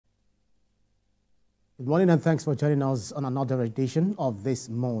Good morning and thanks for joining us on another edition of This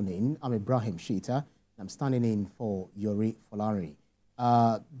Morning. I'm Ibrahim Shita. I'm standing in for Yori Folari.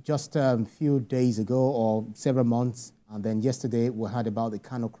 Just a few days ago or several months, and then yesterday we heard about the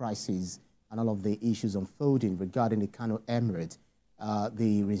Kano crisis and all of the issues unfolding regarding the Kano Emirate.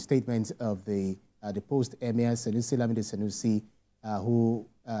 The reinstatement of the deposed Emir, Sanusi Lamide Sanusi, who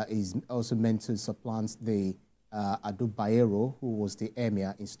is also meant to supplant the Ado Bayero, who was the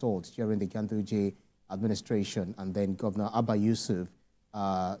Emir installed during the Ganduje administration, and then Governor Abba Yusuf,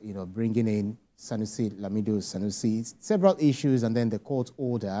 bringing in Sanusi Lamido Sanusi, several issues, and then the court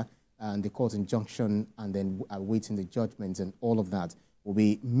order and the court injunction, and then awaiting the judgments and all of that. We'll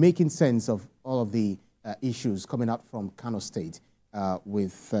be making sense of all of the issues coming out from Kano State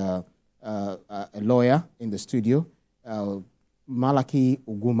with a lawyer in the studio, Malaki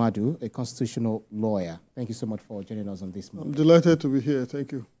Ogumadu, a constitutional lawyer. Thank you so much for joining us on this morning. I'm delighted to be here.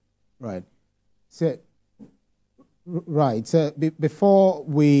 Thank you. Right. So, before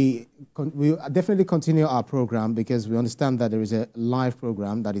we definitely continue our program, because we understand that there is a live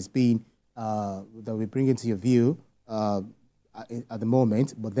program that is being that we bring into your view at the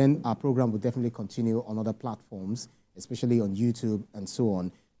moment, but then our program will definitely continue on other platforms, especially on YouTube and so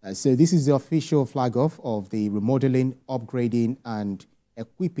on. So this is the official flag off of the remodeling, upgrading, and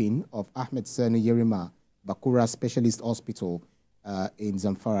equipping of Ahmed Sani Yerima Bakura Specialist Hospital in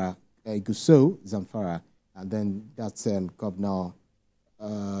Zamfara, Gusau, Zamfara. And then that's Governor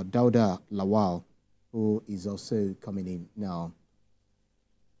Dauda Lawal, who is also coming in now.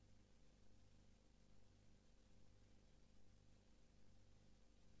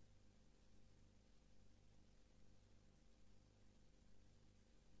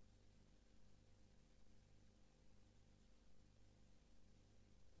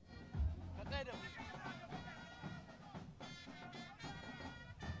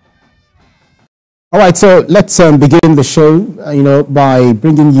 All right, so let's begin the show, by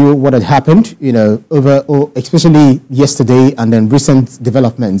bringing you what had happened, especially yesterday, and then recent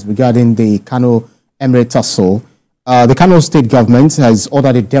developments regarding the Kano Emirate tussle. The Kano state government has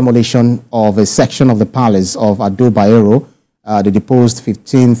ordered a demolition of a section of the palace of Ado Bayero, the deposed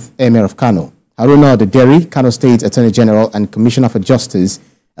 15th Emir of Kano. Haruna Odedere, Kano State Attorney General and Commissioner for Justice,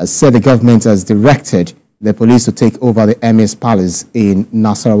 has said the government has directed the police to take over the Emir's palace in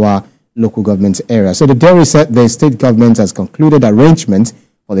Nasarawa local government area. So the Dairy said the state government has concluded arrangements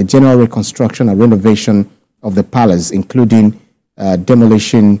for the general reconstruction and renovation of the palace, including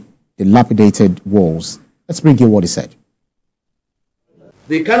demolishing dilapidated walls. Let's bring you what he said.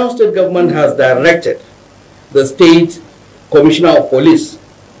 The Kano state government has directed the state commissioner of police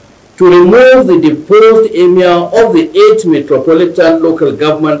to remove the deposed emir of the 8 metropolitan local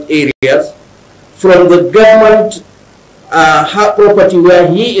government areas from the government property where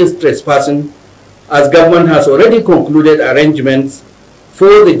he is trespassing, as government has already concluded arrangements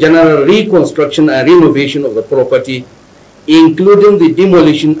for the general reconstruction and renovation of the property, including the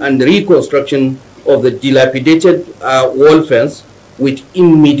demolition and reconstruction of the dilapidated wall fence with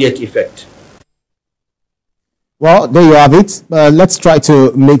immediate effect. Well, there you have it. Let's try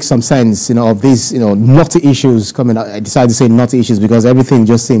to make some sense, of these, knotty issues coming out. I decided to say knotty issues because everything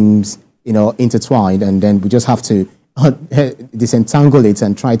just seems, intertwined, and then we just have to disentangle it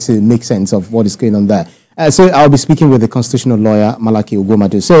and try to make sense of what is going on there. So I'll be speaking with the constitutional lawyer, Malaki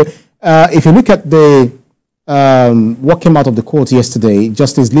Ogumadu. So if you look at the what came out of the court yesterday,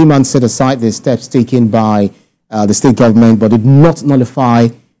 Justice Liman set aside the steps taken by the state government, but did not nullify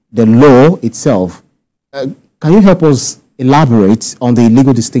the law itself. Can you help us elaborate on the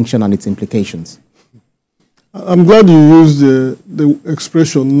legal distinction and its implications? I'm glad you used the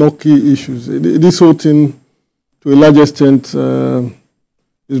expression "knocky issues." This whole thing, to a large extent,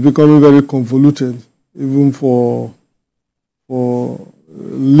 is becoming very convoluted, even for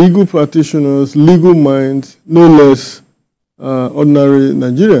legal practitioners, legal minds, no less ordinary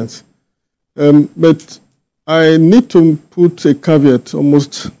Nigerians. But I need to put a caveat,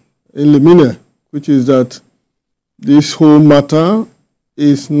 almost in limine, which is that this whole matter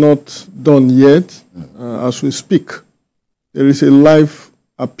is not done yet as we speak. There is a live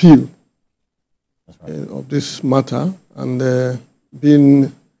appeal of this matter, and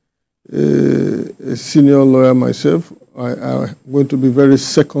being a senior lawyer myself, I'm going to be very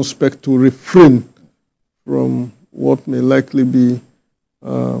circumspect to refrain from what may likely be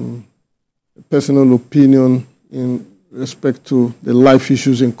a personal opinion in respect to the life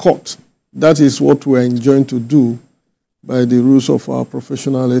issues in court. That is what we're enjoined to do by the rules of our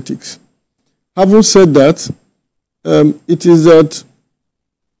professional ethics. Having said that, it is that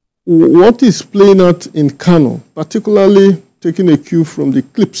what is playing out in Kano, particularly taking a cue from the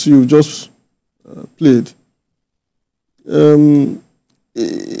clips you just played,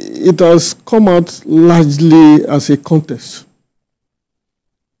 it has come out largely as a contest.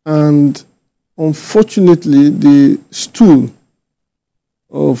 And unfortunately, the stool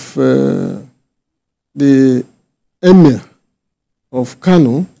of the Emir of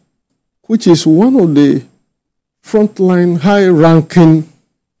Kano, which is one of the frontline, high-ranking,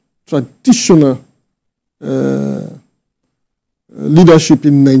 traditional leadership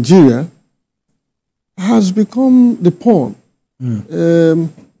in Nigeria, has become the pawn.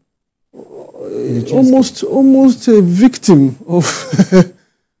 Almost a victim of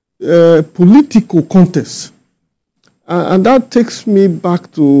political contest. And that takes me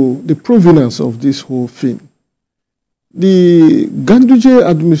back to the provenance of this whole thing. The Ganduje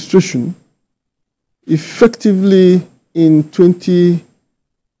administration effectively in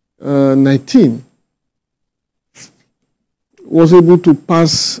 2019 was able to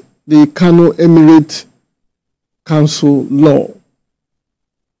pass the Kano Emirate Council law,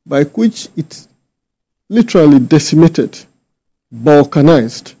 by which it literally decimated,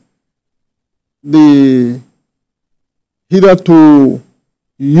 balkanized the hitherto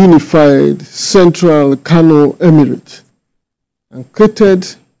unified central Kano Emirate and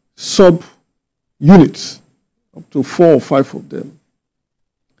created sub-units, up to 4 or 5 of them,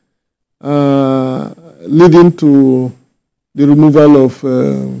 leading to the removal of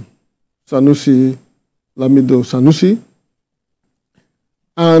Sanusi, Lamido Sanusi.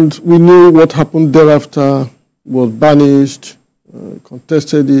 And we knew what happened thereafter, was banished,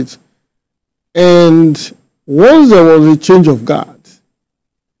 contested it. And once there was a change of guard,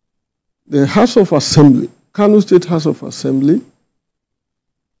 the House of Assembly, Kano State House of Assembly,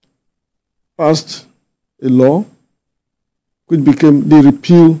 passed a law which became the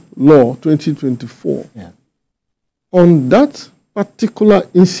Repeal Law 2024. Yeah. On that particular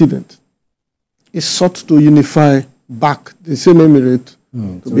incident, it sought to unify back the same emirate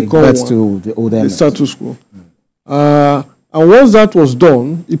to so become one, to the old the status quo. And once that was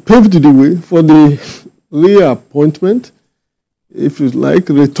done, it paved the way for the reappointment, if you like,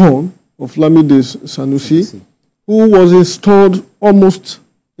 return of Lamide Sanusi, who was installed almost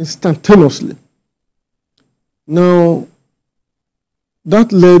instantaneously. Now,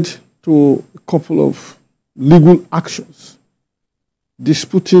 that led to a couple of legal actions,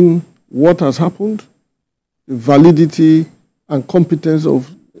 disputing what has happened, the validity and competence of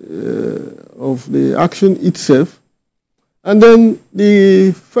the action itself. And then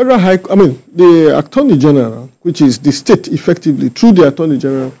the Federal the Attorney General, which is the state effectively, through the Attorney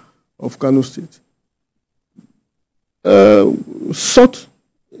General of Kano State,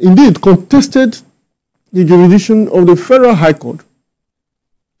 contested the jurisdiction of the Federal High Court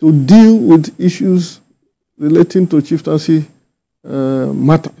to deal with issues relating to chieftaincy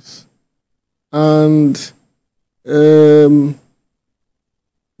matters. And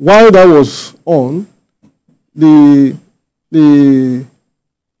while that was on, they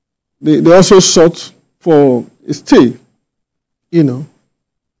also sought for a stay,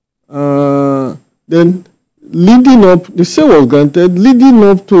 then leading up, the stay was granted, leading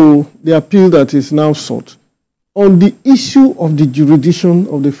up to the appeal that is now sought on the issue of the jurisdiction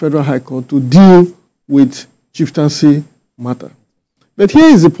of the Federal High Court to deal with chieftaincy matter. But here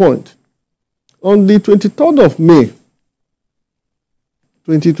is the point. On the 23rd of May,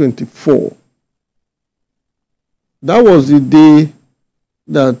 2024, that was the day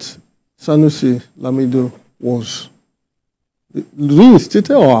that Sanusi Lamido was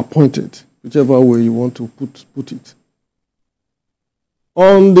reinstated or appointed, whichever way you want to put it.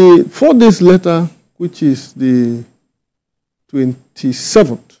 On the 4 days later, which is the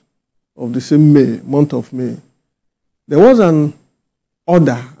 27th of the same May, month of May, there was an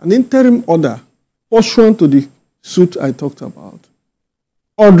order, an interim order, pursuant to the suit I talked about,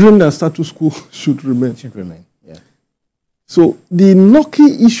 ordering that status quo should remain. Yeah. So the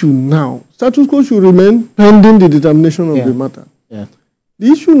knocking issue now, status quo should remain pending the determination of the matter. Yeah.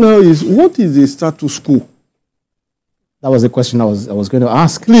 The issue now is, what is the status quo? That was the question I was going to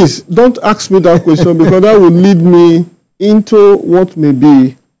ask. Please, don't ask me that question because that will lead me into what may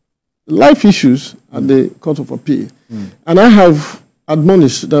be life issues at the Court of Appeal. And I have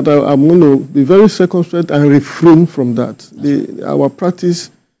admonished that I'm going to be very circumspect and refrain from that. Our practice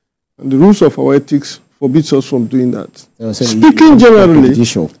and the rules of our ethics forbids us from doing that. Speaking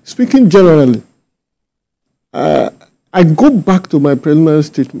generally, I go back to my preliminary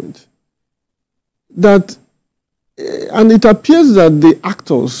statement that, and it appears that the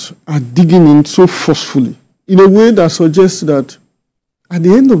actors are digging in so forcefully in a way that suggests that at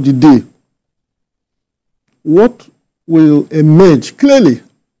the end of the day, what will emerge clearly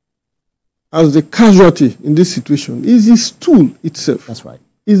as the casualty in this situation is the stool itself. That's right.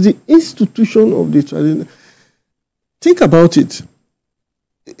 Is the institution of the tradition. Think about it.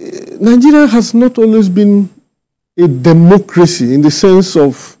 Nigeria has not always been a democracy in the sense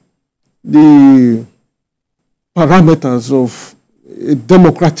of the parameters of a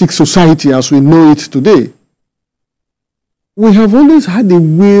democratic society as we know it today. We have always had a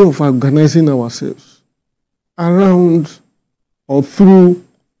way of organizing ourselves around or through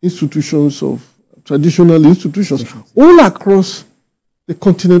institutions of traditional institutions all across the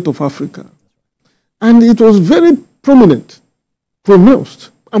continent of Africa. And it was very prominent, pronounced,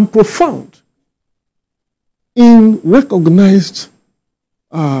 and profound in recognized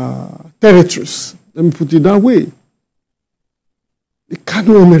territories. Let me put it that way. The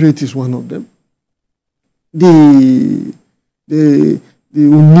Kano Emirate is one of them. The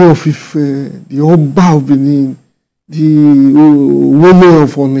Uni of Ife, the Oba of Benin, the Wole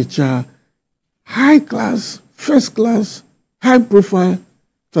of Onitsha, high class, first class, high profile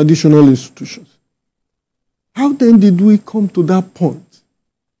traditional institutions. How then did we come to that point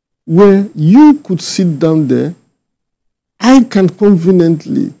where you could sit down there? I can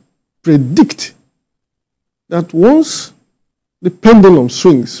conveniently predict that once the pendulum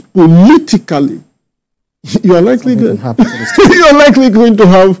swings politically, you are likely going to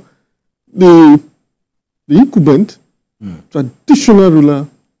have the incumbent traditional ruler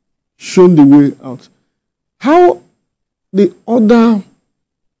shown the way out. How the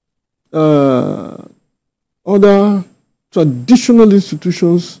other traditional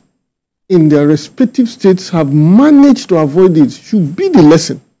institutions in their respective states have managed to avoid it should be the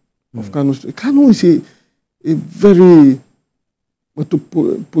lesson of Kano State. Kano is a very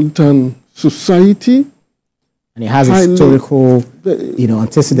metropolitan society. And it has historical,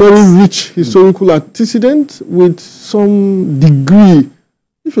 antecedents. Very rich historical antecedent with some degree,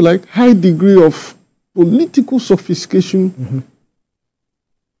 if you like, high degree of political sophistication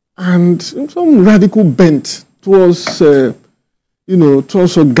and some radical bent towards,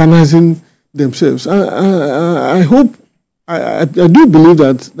 towards organizing themselves. I hope, I do believe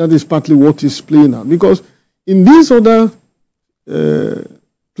that is partly what is playing out, because in these other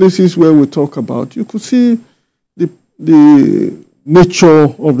places where we talk about, you could see the nature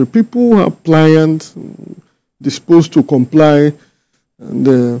of the people are pliant, disposed to comply, and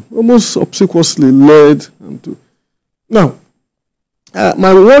almost obsequiously led. Now,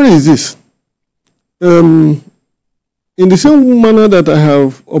 my worry is this. In the same manner that I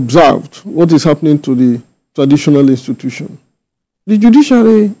have observed what is happening to the traditional institution, the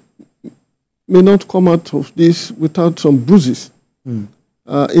judiciary may not come out of this without some bruises. In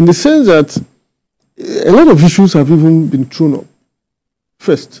the sense that a lot of issues have even been thrown up.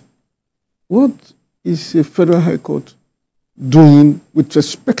 First, what is a Federal High Court doing with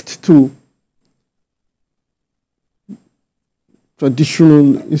respect to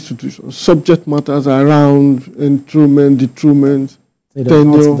traditional institutions, subject matters around enthronement, dethronement,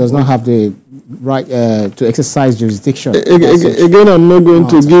 tenure? It does not have the right to exercise jurisdiction. Again, I'm not going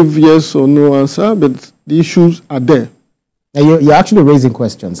to give yes or no answer, but the issues are there. Now you're actually raising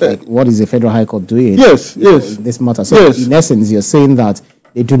questions like, what is the Federal High Court doing? Yes. In this matter. So in essence, you're saying that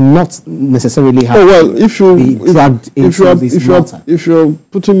they do not necessarily have to be dragged into this matter. If you're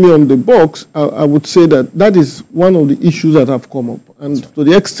putting me on the box, I would say that is one of the issues that have come up, and to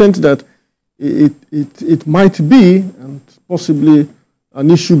the extent that it might be, and possibly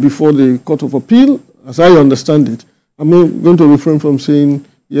an issue before the Court of Appeal, as I understand it. I'm not going to refrain from saying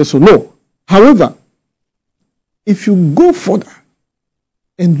yes or no. However, if you go further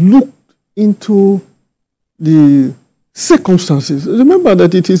and look into the circumstances, remember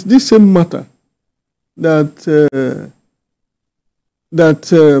that it is this same matter that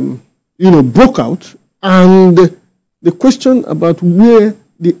broke out, and the question about where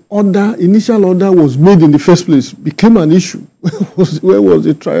the initial order was made in the first place became an issue. Where was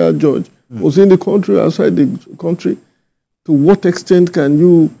the trial judge? Was he in the country, outside the country? To what extent can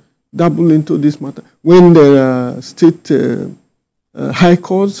you dabble into this matter when there are state high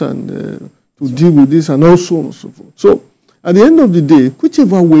courts and to deal with this, and also on and so forth. So at the end of the day,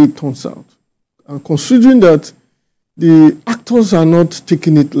 whichever way it turns out, and considering that the actors are not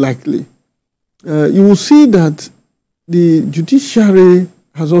taking it lightly, you will see that the judiciary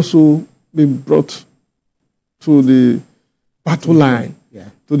has also been brought to the battle line,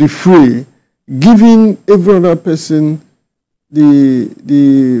 to the fray, giving every other person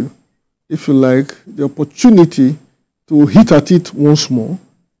the if you like, the opportunity to hit at it once more.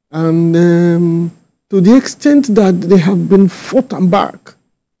 And to the extent that they have been fought and back,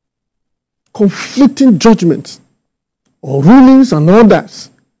 conflicting judgments or rulings and orders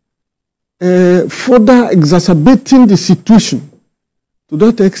further exacerbating the situation. To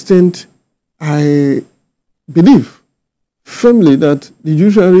that extent, I believe firmly that the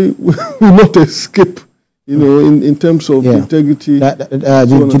judiciary will not escape, you know, in terms of integrity.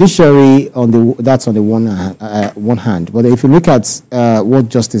 The judiciary, that's on the one hand. But if you look at what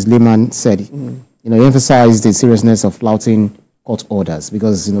Justice Lehman said, you know, he emphasized the seriousness of flouting court orders,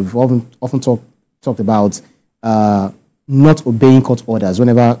 because, you know, we've often talked about not obeying court orders.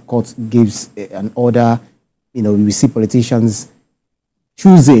 Whenever court gives an order, you know, we see politicians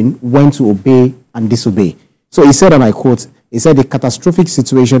choosing when to obey and disobey. So he said, and I quote, he said the catastrophic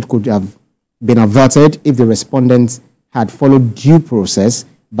situation could have been averted if the respondents had followed due process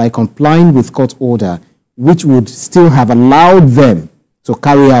by complying with court order, which would still have allowed them to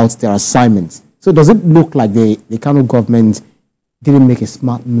carry out their assignments. So does it look like the Kano government didn't make a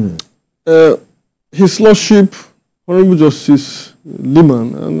smart move? His Lordship, Honorable Justice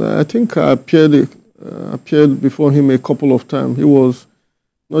Lehman, and I think I appeared before him a couple of times. He was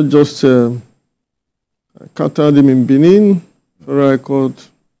not just encountered him in Benin, Federal High Court,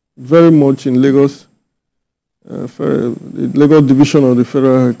 very much in Lagos, the Lagos Division of the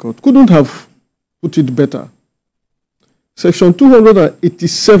Federal High Court. Couldn't have put it better. Section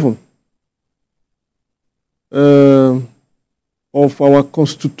 287 of our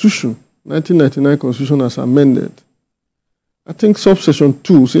Constitution, 1999 Constitution as amended, I think subsection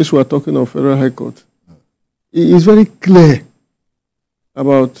 2, since we are talking of Federal High Court, it is very clear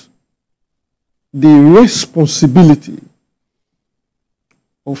about the responsibility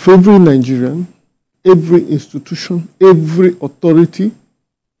of every Nigerian, every institution, every authority,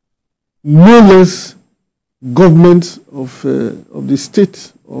 no less government of the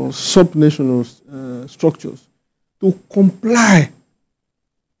state or subnational structures, to comply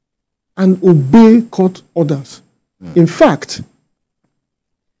and obey court orders. In fact,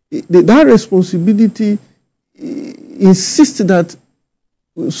 that responsibility insists that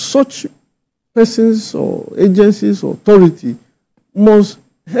such persons or agencies or authority must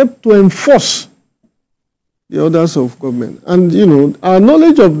help to enforce the orders of government. And, you know, our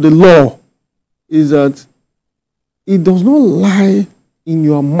knowledge of the law is that it does not lie in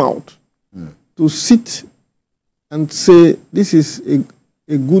your mouth to sit and say this is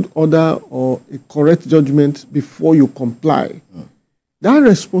a good order or a correct judgment before you comply. That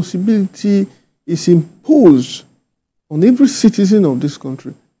responsibility is imposed on every citizen of this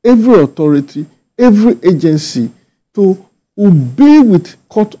country, every authority, every agency, to obey with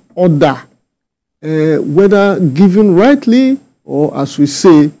court order, whether given rightly or, as we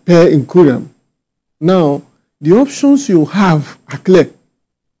say, per incuriam. Now, the options you have are clear.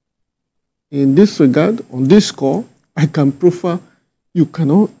 In this regard, on this score, I can proffer you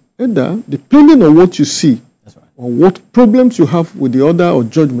cannot either, depending on what you see, or what problems you have with the order or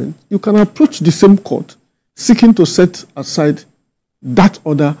judgment, you can approach the same court seeking to set aside that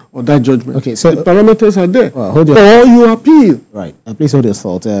order or that judgment. Okay, so the parameters are there. Well, or you appeal. Right. Please hold your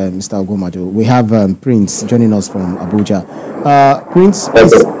thought, Mr. Ogomajo. We have Prince joining us from Abuja. Prince,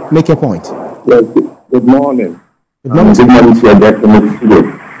 please make your point. Yes, good morning. Good morning. Good morning to your guest. Good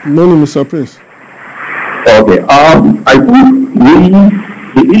morning, Mr. Prince. Okay. I think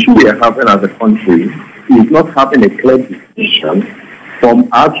the issue we are having as a country is not having a clear distinction from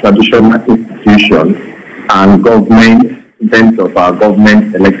our traditional institutions and government in terms of our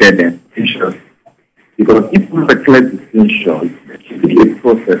government elected institutions. Because if we have a clear distinction, there should be a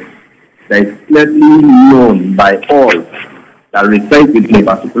process that is clearly known by all that reside within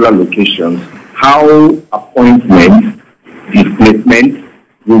a particular location, how appointment, displacement,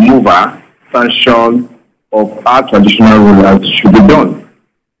 removal, sanction of our traditional rulers should be done.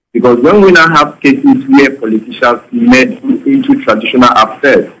 Because when we now have cases where politicians meddle into traditional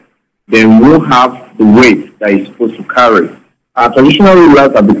affairs, then we'll have the weight that is supposed to carry. Our traditional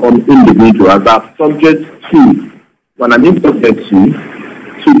rulers have become individuals that are subject to, when I'm subject to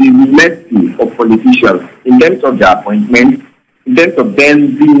the mercy of politicians in terms of their appointment, in terms of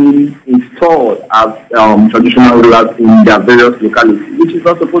them being installed as traditional rulers in their various localities, which is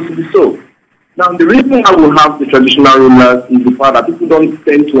not supposed to be so. Now, the reason why we have the traditional rulers is the fact that people don't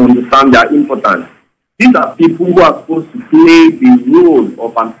tend to understand their importance. These are people who are supposed to play the role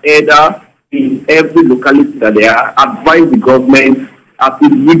of an elder in every locality that they are, advise the government as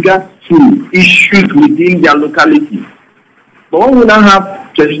it regards to issues within their locality. But when we now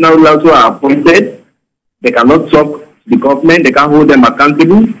have traditional rulers who are appointed, they cannot talk to the government, they can't hold them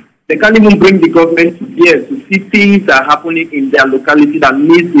accountable, they can't even bring the government to bear to see things that are happening in their locality that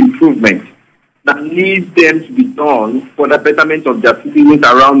needs improvement, that needs them to be done for the betterment of their citizens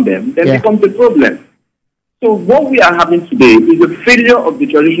around them, then becomes a problem. So what we are having today is a failure of the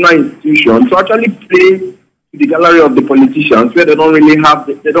traditional institution to actually play to the gallery of the politicians, where they don't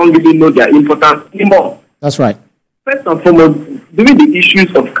really know their importance anymore. That's right. First and foremost, during the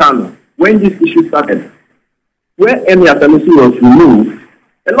issues of Kano, when this issue started, where Emir Sanusi was removed,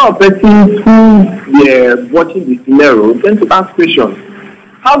 a lot of persons who were watching the scenario tend to ask questions.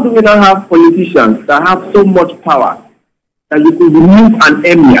 How do we now have politicians that have so much power that you could remove an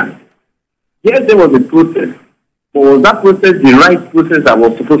Emir? Yes, there was a process, but was that process the right process that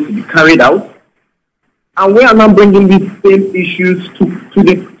was supposed to be carried out? And we are now bringing these same issues to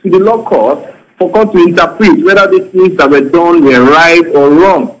the law court for court to interpret whether the things that were done were right or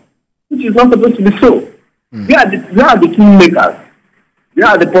wrong, which is not supposed to be so. We are the kingmakers. We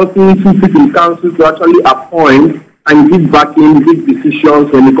are the persons who sit in council to actually appoint and give backing, give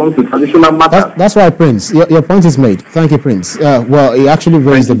decisions when it comes to traditional matters. That's why, Prince. Your point is made. Thank you, Prince. Well, he actually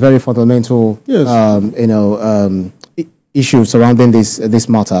raised a very fundamental, issue surrounding this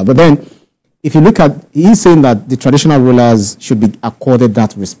matter. But then, if you look at, he's saying that the traditional rulers should be accorded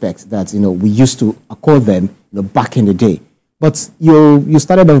that respect that we used to accord them, back in the day. But you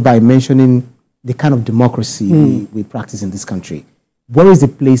started off by mentioning the kind of democracy we practice in this country. Where is the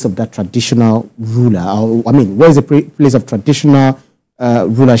place of that traditional ruler? Where is the place of traditional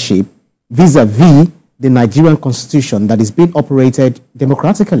rulership vis-a-vis the Nigerian constitution that is being operated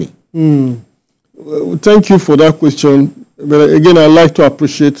democratically? Well, thank you for that question. But again, I'd like to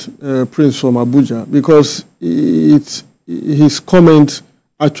appreciate Prince from Abuja, because his comment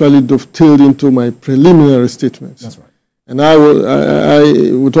actually dovetailed into my preliminary statements. That's right. And I,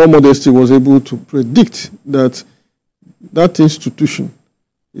 with all modesty, was able to predict that that institution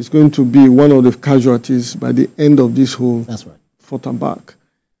is going to be one of the casualties by the end of this whole forth and back.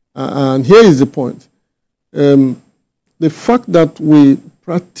 And here is the point. The fact that we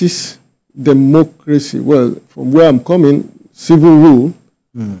practice democracy, well, from where I'm coming, civil rule,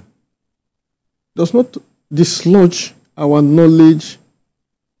 does not dislodge our knowledge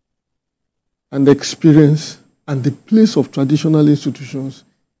and experience and the place of traditional institutions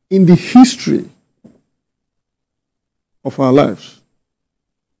in the history of our lives.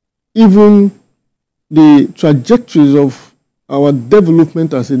 Even the trajectories of our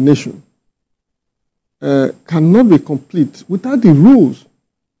development as a nation cannot be complete without the rules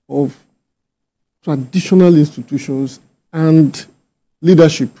of traditional institutions and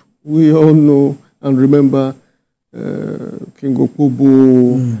leadership. We all know and remember King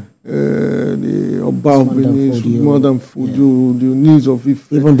Okubo, the Oba of Benin, Modern Fudu, the needs of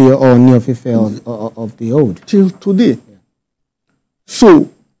Ife. Even the Oni of Ife of the old. Till today. Yeah. So,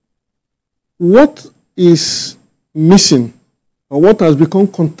 what is missing, or what has become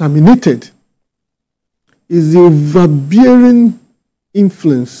contaminated, is the overbearing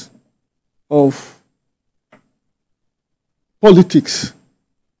influence of politics,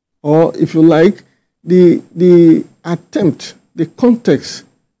 or if you like, the attempt, the context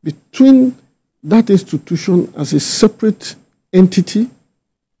between that institution as a separate entity,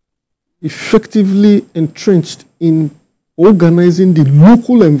 effectively entrenched in organizing the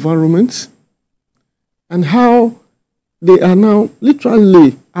local environments, and how they are now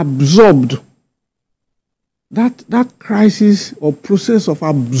literally absorbed. That crisis or process of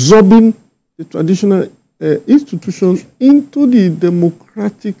absorbing the traditional institutions into the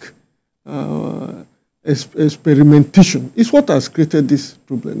democratic experimentation is what has created this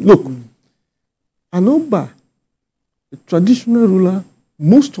problem. Look, an Oba, a traditional ruler,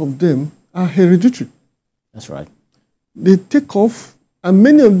 most of them are hereditary. That's right. They take off, and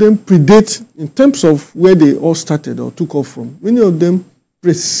many of them predate in terms of where they all started or took off from. Many of them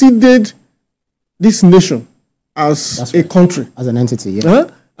preceded this nation as a country. As an entity, yeah.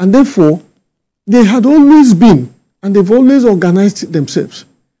 And therefore, they had always been, and they've always organized themselves.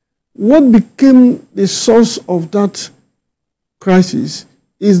 What became the source of that crisis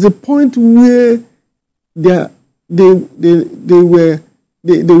is the point where the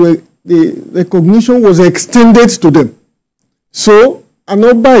recognition was extended to them. So an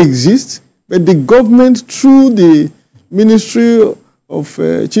Oba exists, but the government, through the Ministry of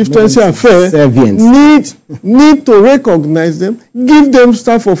Chieftaincy Affairs, need to recognize them, give them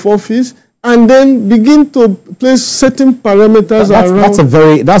staff of office, and then begin to place certain parameters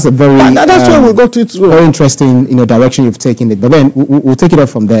around. That's where we got it. Very interesting, direction you've taken it. But then we'll take it up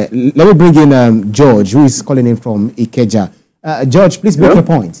from there. Let me bring in George, who is calling in from Ikeja. George, please make your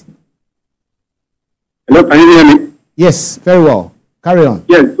point. Hello, can you hear me? Yes, very well. Carry on.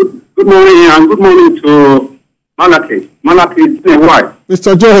 Yes, good morning, and good morning to Malaki. Malaki, my wife.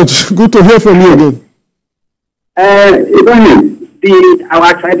 Mr. George, good to hear from you again. Ibrahim,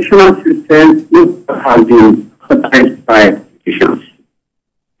 our traditional system has been organized by institutions.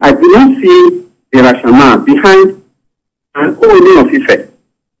 I do not see the rationale behind an Ooni of Ife,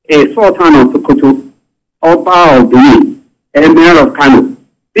 a Sultan of Sokoto, Oba of Benin, Emir of Kano,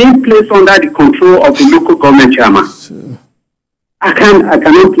 being placed under the control of the local government chairman. I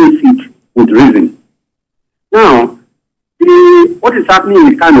cannot place it with reason. Now, what is happening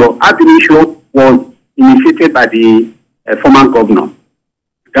in Kano, ab initio, was initiated by the former governor,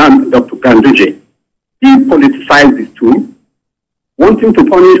 Dr. Ganduje. He politicized this too, wanting to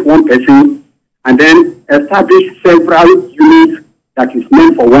punish one person and then establish several units that is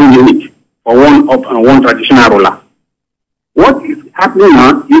meant for one unit, for one traditional ruler. What is happening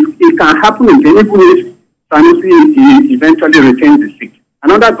now is it can happen again even if Sanusi eventually retains the seat.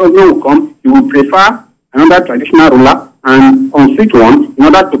 Another governor will come, he will prefer another traditional ruler and unseat one in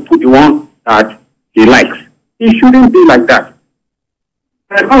order to put the one that he likes. It shouldn't be like that.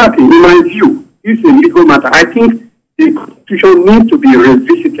 Honestly, in my view, this is a legal matter. I think the Constitution needs to be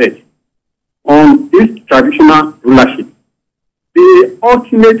revisited on this traditional rulership. The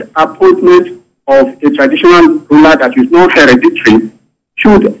ultimate appointment of a traditional ruler that is not hereditary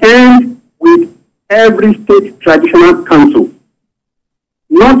should end with every state traditional council,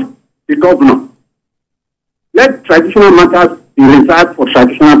 not the governor. Let traditional matters be reserved for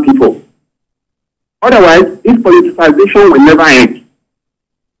traditional people. Otherwise, this politicization will never end.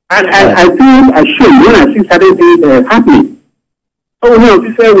 And I feel ashamed when I see certain things happening. So,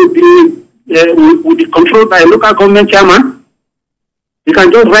 officer will be controlled by a local government chairman. You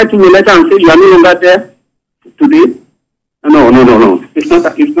can just write him a letter and say you are no longer there today. No. It's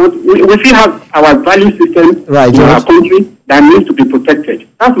not. We still have our value system in our country that needs to be protected.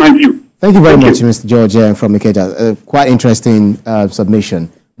 That's my view. Thank you very much, Mr. George from Ikeja. Quite interesting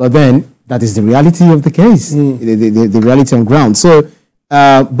submission. But then that is the reality of the case, the reality on ground. So,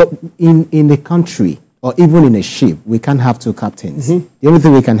 but in a country or even in a ship, we can't have two captains. The only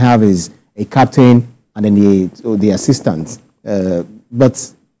thing we can have is a captain and then the assistant.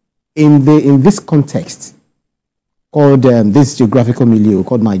 But in this context, called this geographical milieu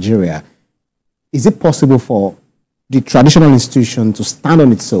called Nigeria, is it possible for the traditional institution to stand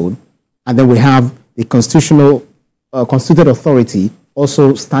on its own, and then we have the constituted authority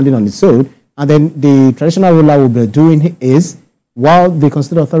also standing on its own, and then the traditional ruler will be doing his, while the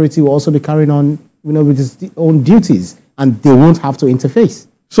constituted authority will also be carrying on, with its own duties, and they won't have to interface?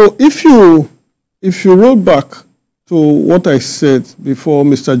 So if you roll back to what I said before,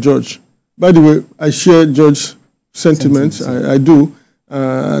 Mr. George, by the way, I share George's sentiments. I do,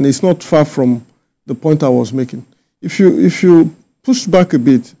 and it's not far from the point I was making. If you push back a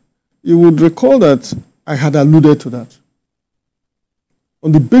bit, you would recall that I had alluded to that.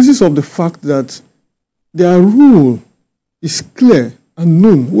 On the basis of the fact that their rule is clear and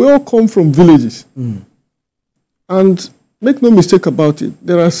known. We all come from villages. And make no mistake about it,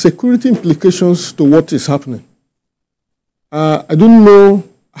 there are security implications to what is happening. I don't know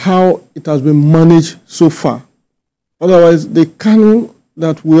how it has been managed so far. Otherwise, the Kano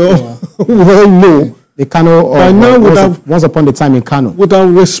that we all, we all know, the Kano, by now once upon a time in Kano, would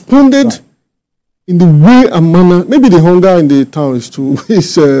have responded in the way and manner. Maybe the hunger in the town is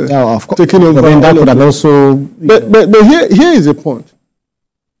taking over. But then that could have also. But here is the point.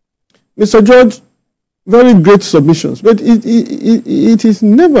 Mr. George, very great submissions, but it is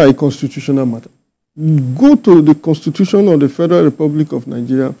never a constitutional matter. Go to the Constitution of the Federal Republic of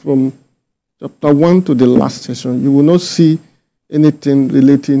Nigeria from Chapter 1 to the last session, you will not see anything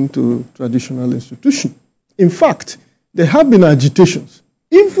relating to traditional institution. In fact, there have been agitations,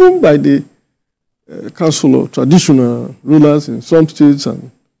 even by the Council of Traditional Rulers in some states, and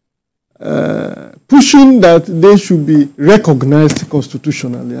pushing that they should be recognized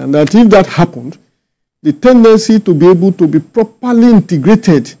constitutionally, and that if that happened, the tendency to be able to be properly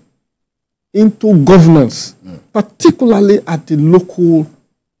integrated into governance, particularly at the local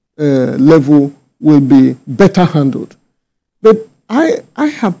level, will be better handled. But I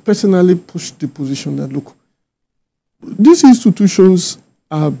have personally pushed the position that, look, these institutions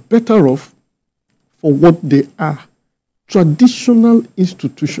are better off for what they are. Traditional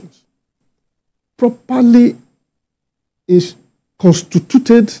institutions, properly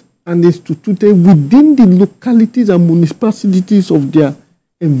constituted and instituted within the localities and municipalities of their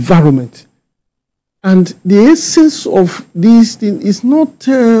environment. And the essence of this thing is not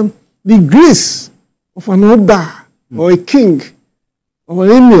the grace of an Oba or a king or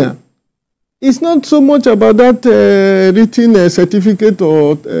an Emir. It's not so much about that written certificate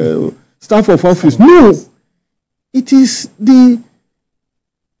or staff of office. No, it is the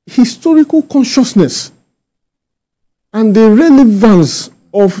historical consciousness and the relevance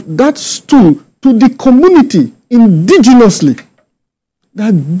of that stool to the community indigenously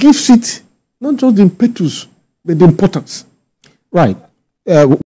that gives it not just the impetus, but the importance. Right.